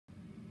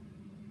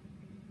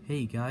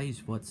Hey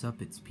guys, what's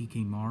up? It's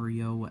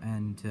PkmariO,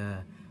 and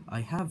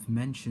I have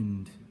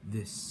mentioned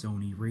this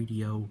Sony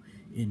radio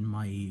in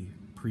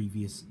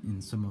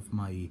some of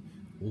my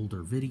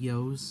older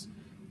videos,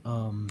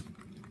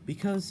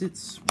 because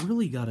it's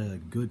really got a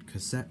good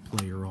cassette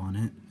player on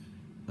it.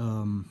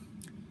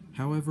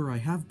 However, I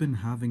have been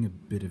having a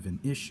bit of an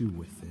issue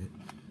with it.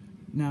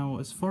 Now,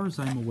 as far as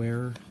I'm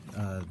aware,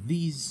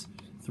 these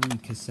three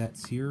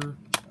cassettes here,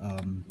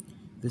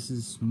 this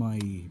is my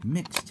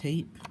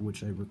mixtape,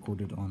 which I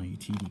recorded on a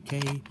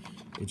TDK.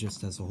 It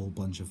just has a whole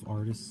bunch of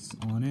artists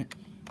on it.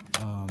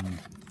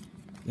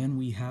 Then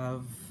we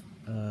have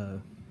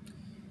the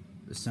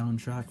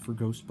soundtrack for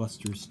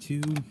Ghostbusters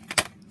 2.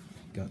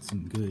 Got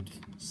some good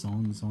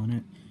songs on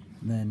it.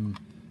 Then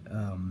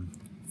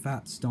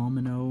Fats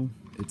Domino.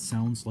 It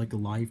sounds like a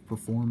live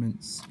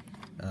performance,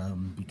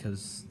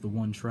 because the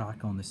one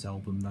track on this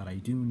album that I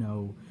do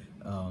know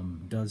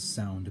does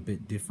sound a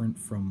bit different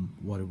from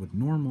what it would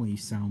normally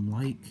sound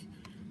like,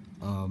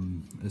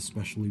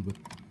 especially with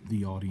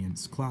the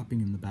audience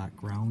clapping in the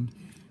background.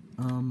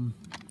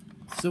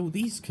 So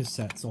these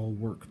cassettes all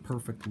work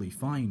perfectly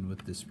fine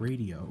with this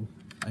radio.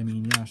 I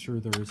mean, yeah,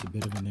 sure, there is a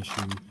bit of an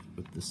issue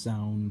with the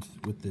sound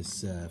with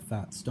this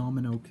Fats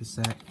Domino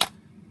cassette,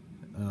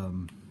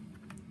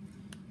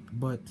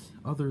 but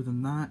other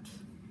than that,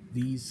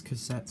 these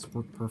cassettes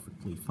work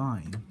perfectly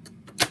fine.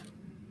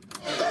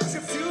 That's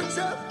your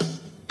future.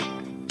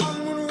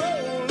 I'm gonna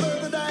roll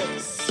the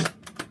dice.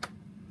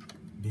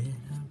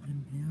 Better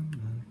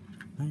remember,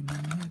 I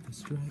never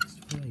strikes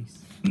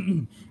twice.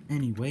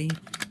 Anyway,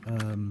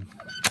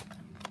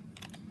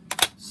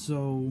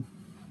 so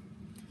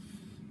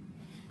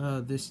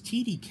this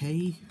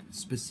TDK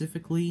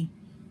specifically,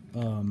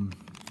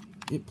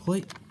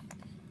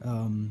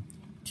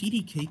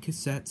 TDK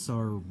cassettes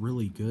are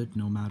really good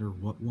no matter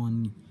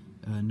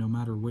no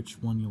matter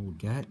which one you'll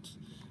get.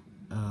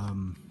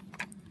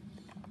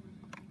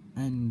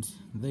 And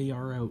they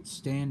are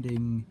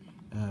outstanding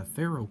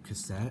Ferro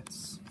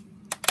cassettes.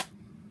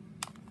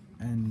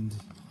 And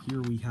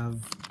here we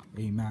have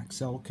a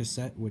Maxell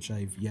cassette, which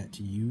I've yet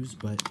to use,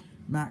 but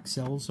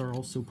Maxells are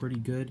also pretty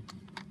good.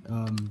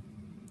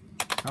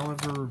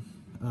 However,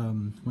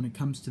 when it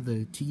comes to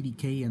the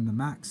TDK and the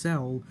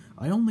Maxell,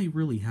 I only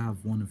really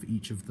have one of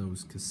each of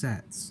those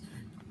cassettes.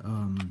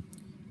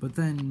 But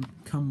then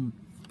come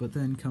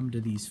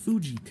to these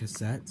Fuji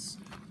cassettes,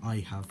 I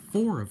have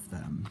 4 of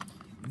them.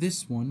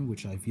 This one,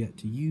 which I've yet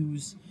to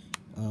use,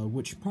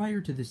 which prior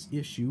to this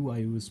issue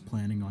I was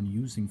planning on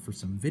using for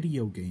some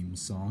video game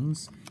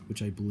songs,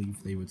 which I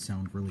believe they would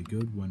sound really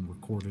good when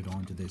recorded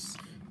onto this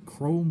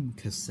Chrome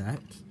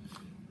cassette.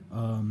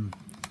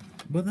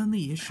 But then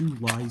the issue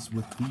lies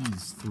with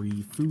these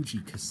 3 Fuji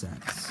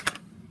cassettes.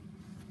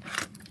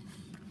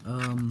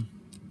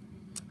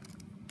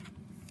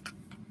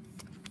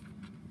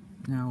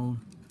 Now,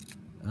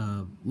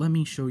 let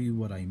me show you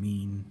what I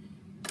mean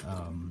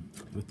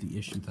with the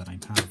issue that I'm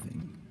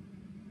having.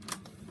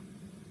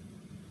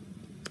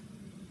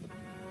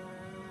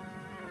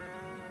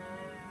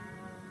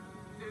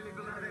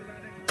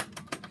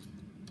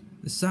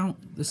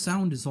 The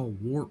sound is all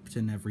warped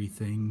and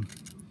everything,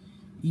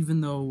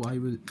 even though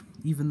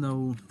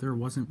there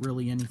wasn't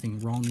really anything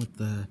wrong with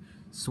the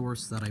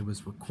source that I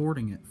was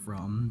recording it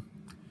from.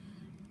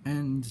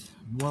 And,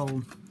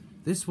 well,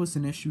 this was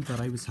an issue that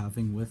I was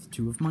having with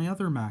 2 of my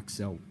other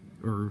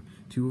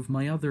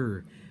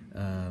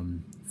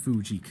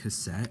Fuji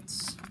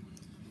cassettes,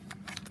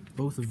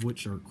 both of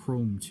which are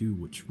Chrome too,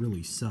 which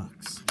really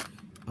sucks.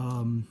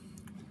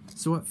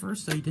 So at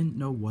first I didn't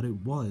know what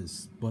it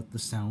was, but the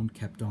sound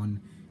kept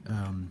on,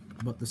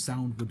 but the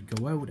sound would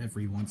go out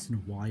every once in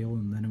a while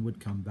and then it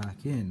would come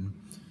back in.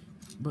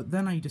 But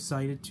then I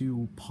decided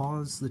to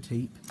pause the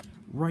tape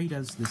right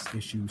as this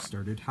issue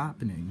started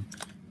happening.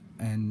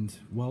 And,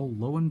 well,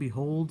 lo and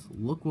behold,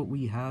 look what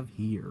we have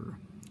here.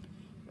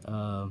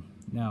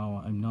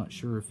 Now, I'm not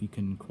sure if you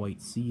can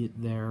quite see it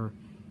there.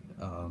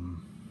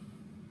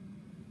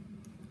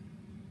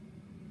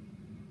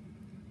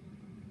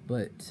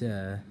 But,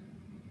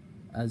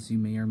 as you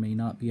may or may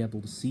not be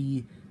able to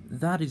see,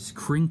 that is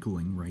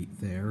crinkling right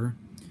there.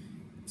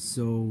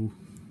 So,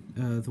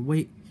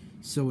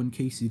 so in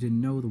case you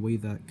didn't know, the way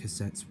that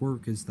cassettes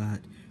work is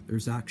that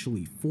there's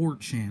actually 4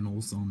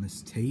 channels on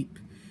this tape,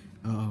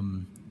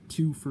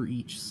 2 for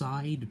each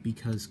side,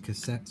 because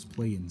cassettes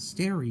play in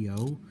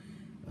stereo.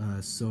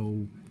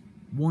 So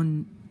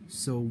one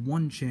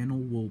channel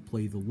will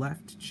play the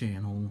left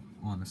channel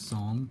on a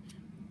song,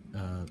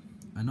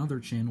 another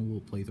channel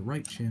will play the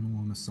right channel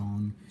on a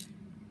song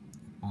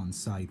on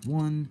side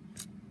 1,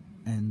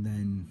 and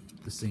then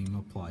the same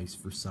applies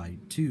for side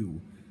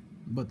 2.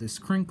 But this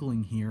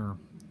crinkling here,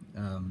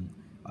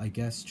 I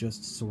guess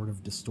just sort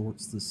of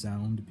distorts the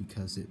sound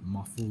because it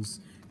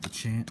muffles the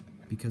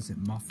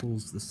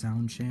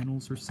sound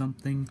channels or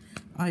something.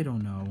 I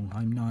don't know.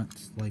 I'm not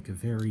like a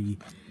very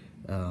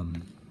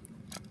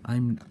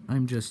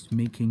I'm just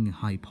making a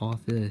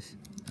hypothesis.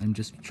 I'm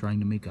just trying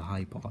to make a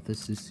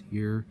hypothesis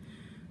here.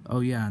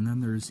 Oh yeah, and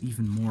then there's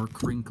even more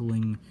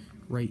crinkling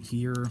right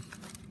here.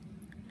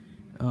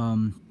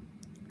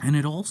 And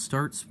it all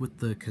starts with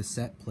the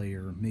cassette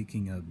player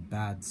making a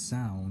bad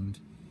sound.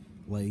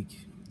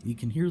 Like, you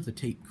can hear the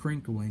tape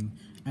crinkling,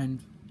 and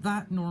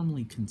that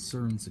normally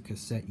concerns a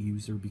cassette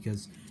user,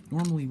 because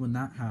normally when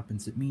that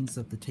happens, it means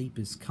that the tape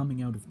is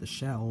coming out of the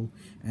shell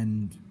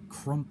and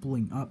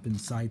crumpling up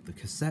inside the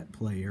cassette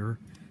player.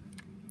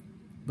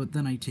 But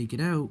then I take it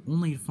out,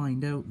 only to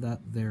find out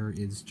that there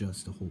is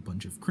just a whole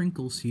bunch of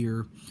crinkles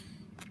here,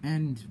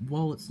 and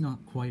while it's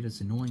not quite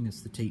as annoying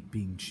as the tape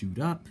being chewed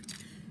up,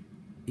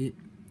 it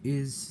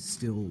is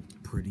still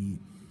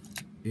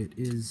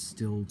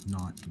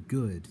not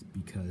good,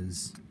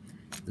 because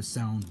the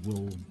sound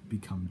will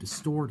become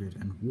distorted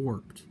and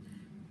warped.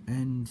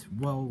 And,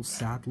 well,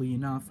 sadly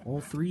enough,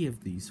 all three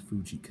of these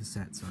Fuji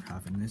cassettes are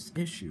having this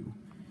issue.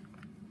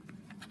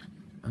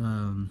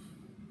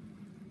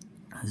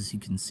 As you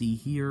can see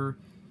here,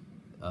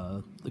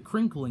 the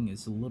crinkling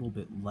is a little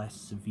bit less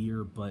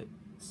severe, but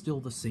still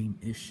the same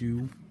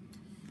issue.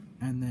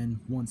 And then,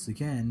 once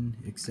again,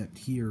 except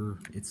here,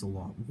 it's a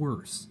lot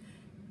worse.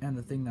 And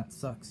the thing that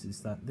sucks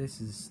is that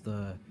this is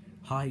the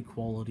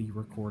high-quality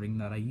recording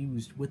that I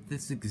used with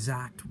this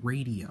exact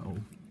radio.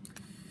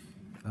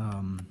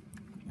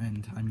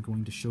 And I'm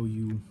going to show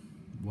you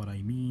what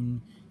I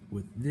mean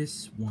with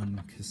this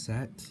one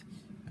cassette.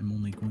 I'm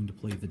only going to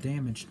play the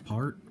damaged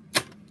part.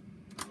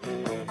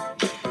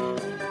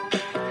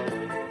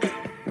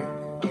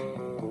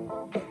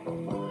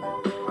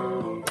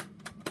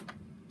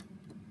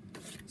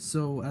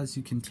 So, as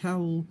you can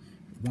tell,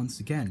 once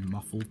again,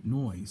 muffled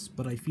noise,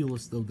 but I feel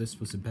as though this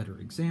was a better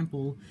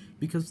example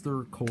because the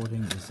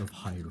recording is of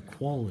higher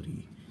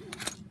quality.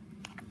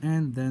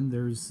 And then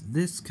there's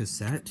this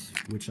cassette,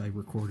 which I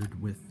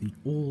recorded with the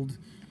old,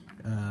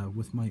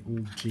 with my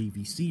old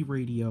JVC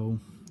radio,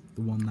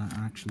 the one that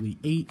actually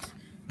ate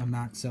a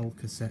Maxell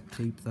cassette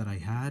tape that I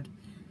had.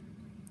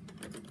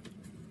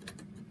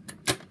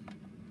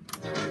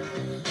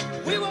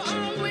 We were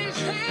always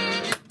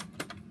had.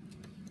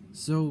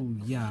 So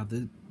yeah,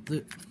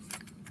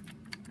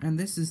 and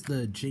this is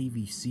the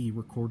JVC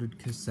recorded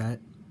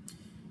cassette.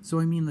 So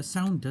I mean, the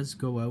sound does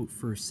go out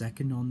for a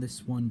second on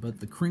this one,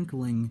 but the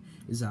crinkling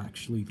is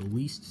actually the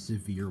least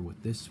severe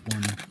with this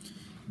one.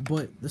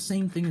 But the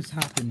same thing has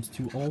happened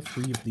to all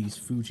three of these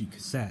Fuji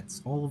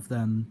cassettes. All of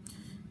them,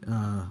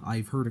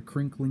 I've heard a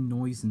crinkling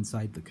noise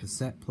inside the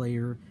cassette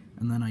player,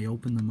 and then I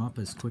open them up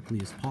as quickly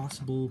as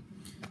possible,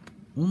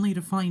 only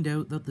to find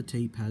out that the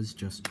tape has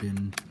just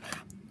been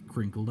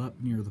crinkled up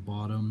near the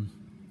bottom.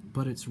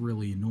 But it's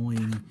really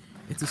annoying.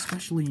 It's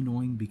especially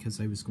annoying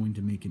because I was going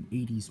to make an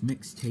 80s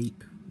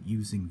mixtape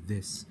using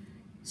this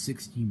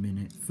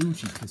 60-minute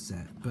Fuji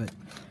cassette, but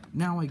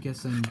now I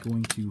guess I'm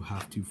going to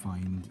have to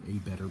find a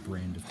better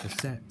brand of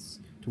cassettes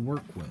to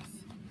work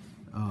with.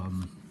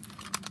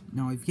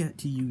 Now I've yet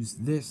to use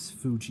this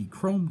Fuji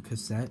Chrome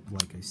cassette,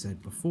 like I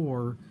said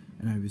before,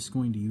 and I was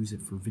going to use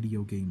it for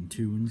video game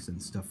tunes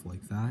and stuff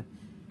like that.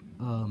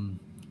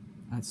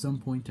 At some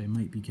point I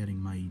might be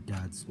getting my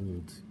dad's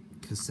old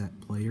cassette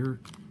player,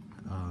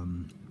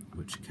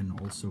 which can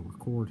also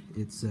record.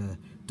 It's a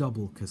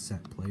double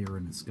cassette player,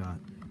 and it's got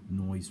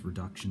noise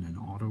reduction and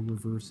auto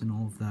reverse and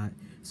all of that,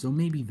 so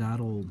maybe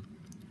that'll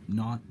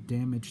not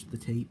damage the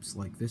tapes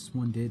like this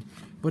one did.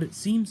 But it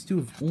seems to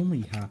have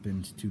only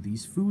happened to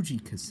these Fuji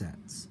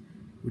cassettes,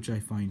 which I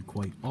find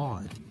quite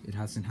odd. It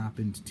hasn't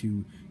happened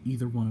to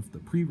either one of the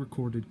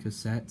pre-recorded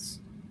cassettes.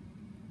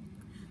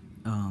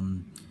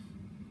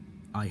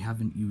 I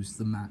haven't used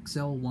the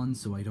Maxell one,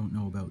 so I don't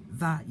know about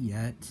that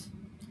yet,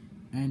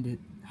 and it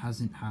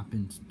hasn't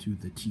happened to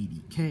the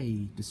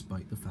TDK,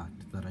 despite the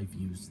fact that I've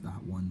used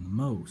that one the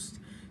most.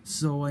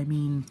 So, I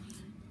mean,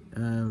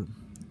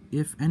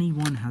 if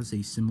anyone has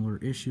a similar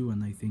issue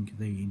and they think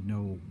they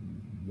know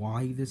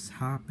why this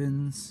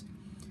happens,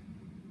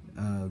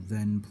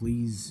 then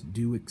please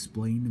do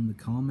explain in the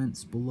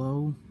comments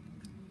below.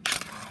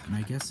 And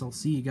I guess I'll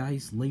see you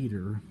guys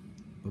later.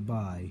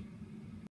 Bye-bye.